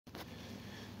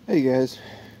Hey guys,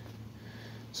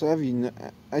 so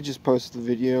I just posted a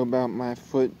video about my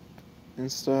foot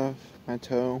and stuff, my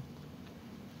toe.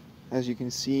 As you can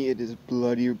see, it is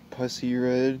bloody pussy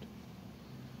red.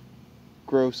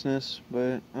 Grossness,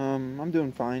 but I'm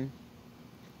doing fine.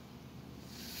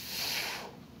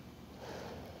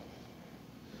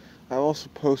 I also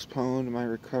postponed my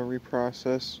recovery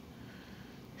process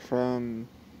from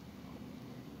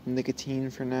nicotine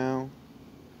for now,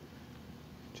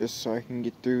 just so I can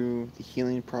get through the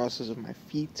healing process of my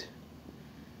feet.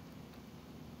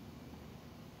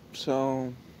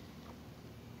 So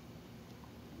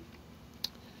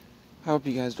I hope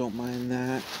you guys don't mind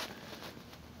that.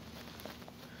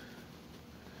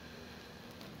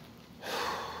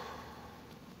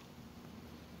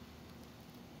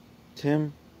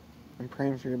 Tim, I'm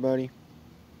praying for you, buddy.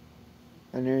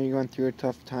 I know you're going through a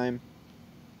tough time.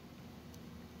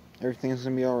 Everything's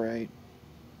gonna be alright.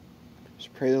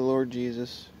 Just pray to the Lord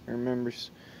Jesus. And remember,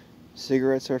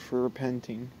 cigarettes are for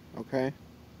repenting, okay?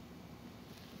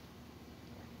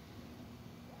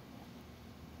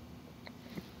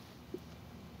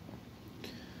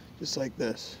 Just like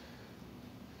this.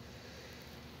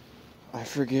 I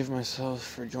forgive myself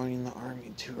for joining the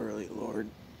army too early, Lord.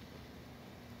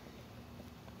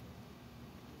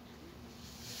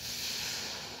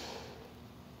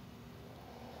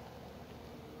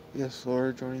 Yes,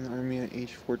 Lord, joining the army at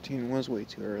age 14 was way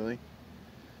too early.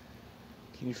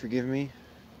 Can you forgive me?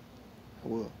 I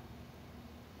will.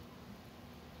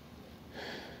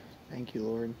 Thank you,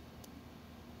 Lord.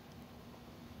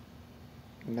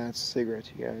 And that's cigarettes,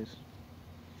 you guys.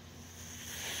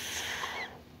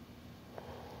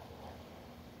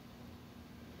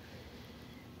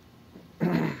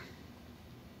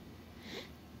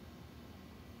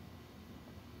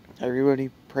 Everybody,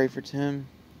 pray for Tim.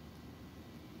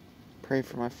 Pray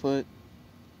for my foot.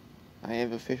 I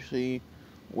have officially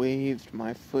waived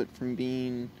my foot from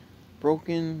being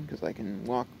broken because I can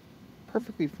walk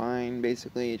perfectly fine.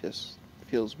 Basically, it just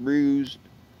feels bruised.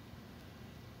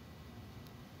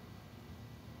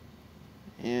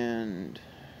 And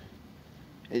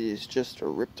it is just a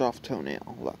ripped off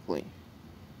toenail, luckily.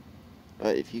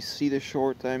 But if you see the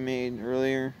short that I made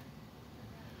earlier,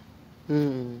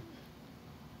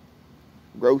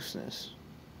 grossness.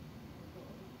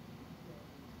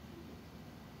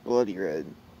 Bloody red.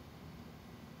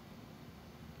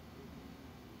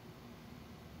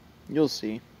 You'll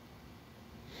see.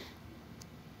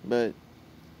 But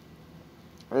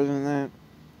other than that,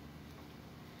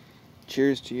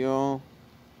 cheers to y'all.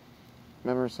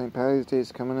 Remember, St. Patty's Day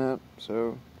is coming up,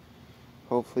 so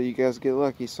hopefully you guys get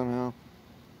lucky somehow.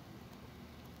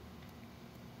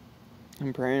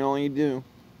 I'm praying all you do.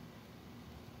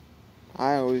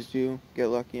 I always do get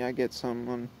lucky. I get some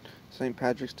on St.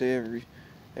 Patrick's Day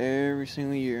every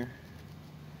single year.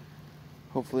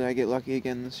 Hopefully I get lucky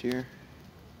again this year.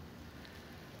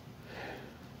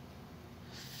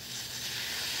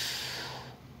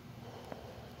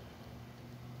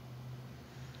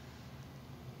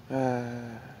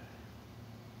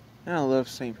 I love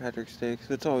St. Patrick's Day because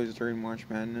it's always during March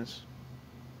Madness.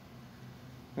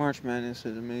 March Madness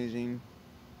is amazing.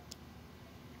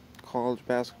 College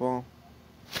basketball,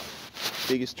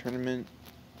 biggest tournament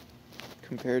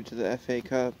compared to the FA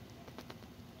Cup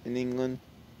in England.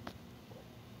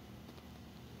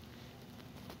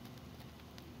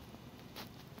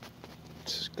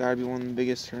 It's gotta be one of the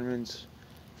biggest tournaments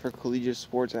for collegiate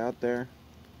sports out there.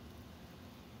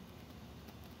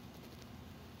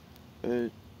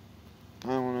 But I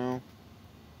don't know.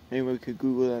 Maybe we could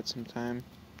Google that sometime.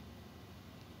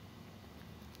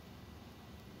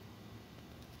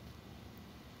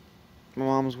 My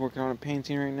mom's working on a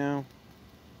painting right now.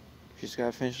 She's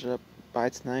gotta finish it up by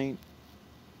tonight,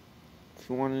 if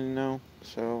you wanted to know.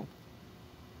 So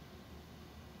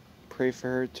pray for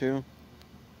her too.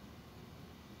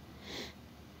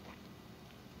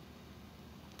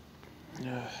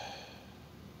 I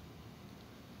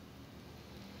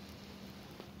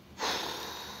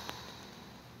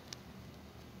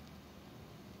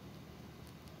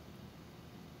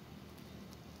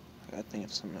gotta think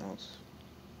of something else.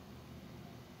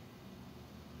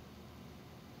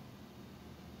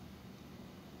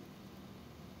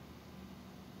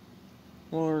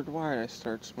 Lord, why did I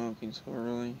start smoking so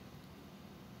early?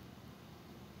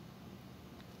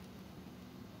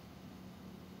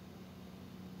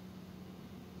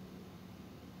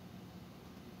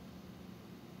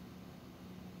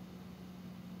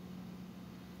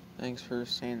 Thanks for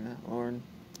saying that, Lord.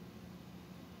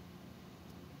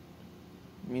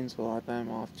 It means a lot that I'm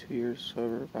off 2 years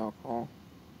sober of alcohol.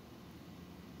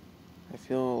 I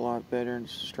feel a lot better and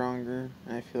stronger,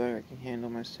 and I feel like I can handle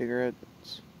my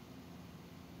cigarettes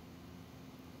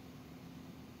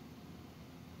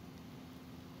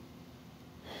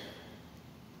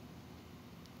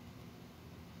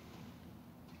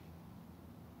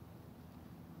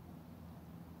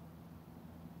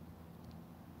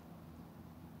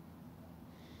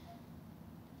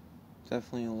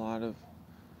definitely a lot of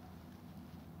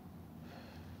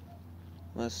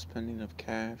less spending of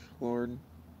cash, Lord.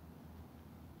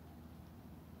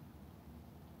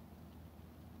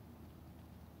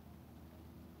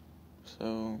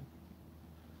 So,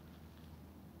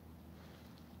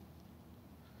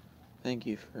 thank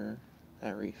you for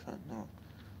that refund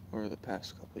over the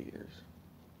past couple years.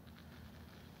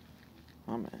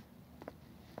 Amen.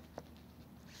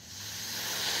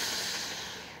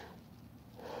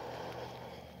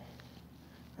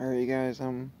 Alright, guys,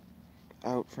 I'm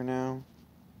out for now.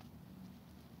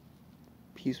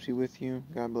 Peace be with you.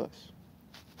 God bless.